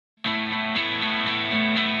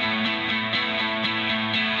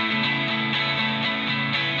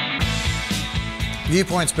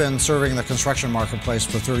Viewpoint's been serving the construction marketplace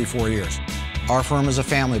for 34 years. Our firm is a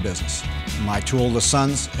family business. My two oldest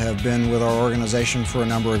sons have been with our organization for a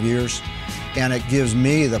number of years, and it gives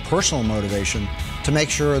me the personal motivation to make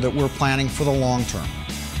sure that we're planning for the long term.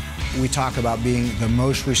 We talk about being the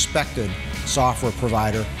most respected software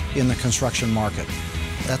provider in the construction market.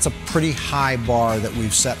 That's a pretty high bar that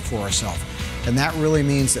we've set for ourselves, and that really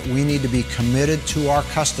means that we need to be committed to our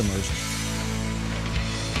customers.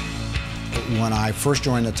 When I first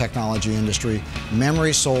joined the technology industry,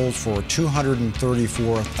 memory sold for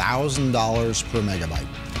 $234,000 per megabyte.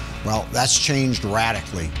 Well, that's changed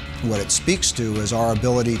radically. What it speaks to is our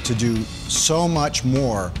ability to do so much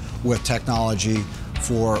more with technology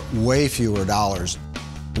for way fewer dollars.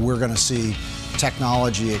 We're going to see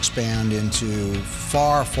technology expand into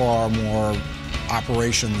far, far more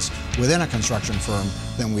operations within a construction firm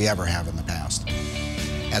than we ever have in the past.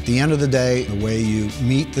 At the end of the day, the way you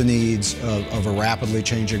meet the needs of a rapidly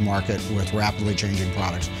changing market with rapidly changing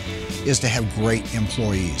products is to have great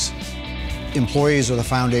employees. Employees are the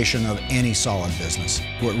foundation of any solid business.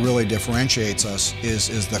 What really differentiates us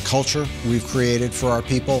is the culture we've created for our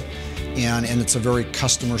people, and it's a very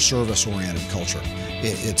customer service oriented culture.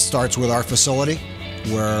 It starts with our facility,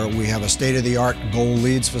 where we have a state-of-the-art gold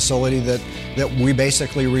leads facility that we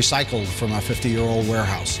basically recycled from a 50-year-old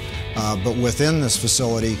warehouse. But within this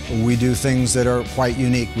facility, we do things that are quite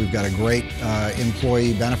unique. We've got a great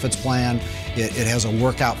employee benefits plan. It has a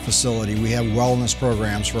workout facility. We have wellness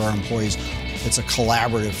programs for our employees. It's a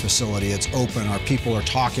collaborative facility. It's open. Our people are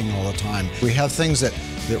talking all the time. We have things that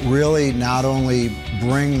really not only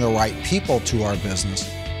bring the right people to our business,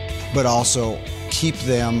 but also keep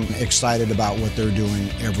them excited about what they're doing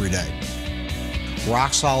every day.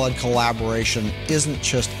 Rock-solid collaboration isn't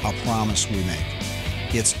just a promise we make.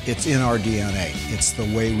 It's in our DNA. It's the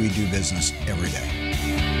way we do business every day.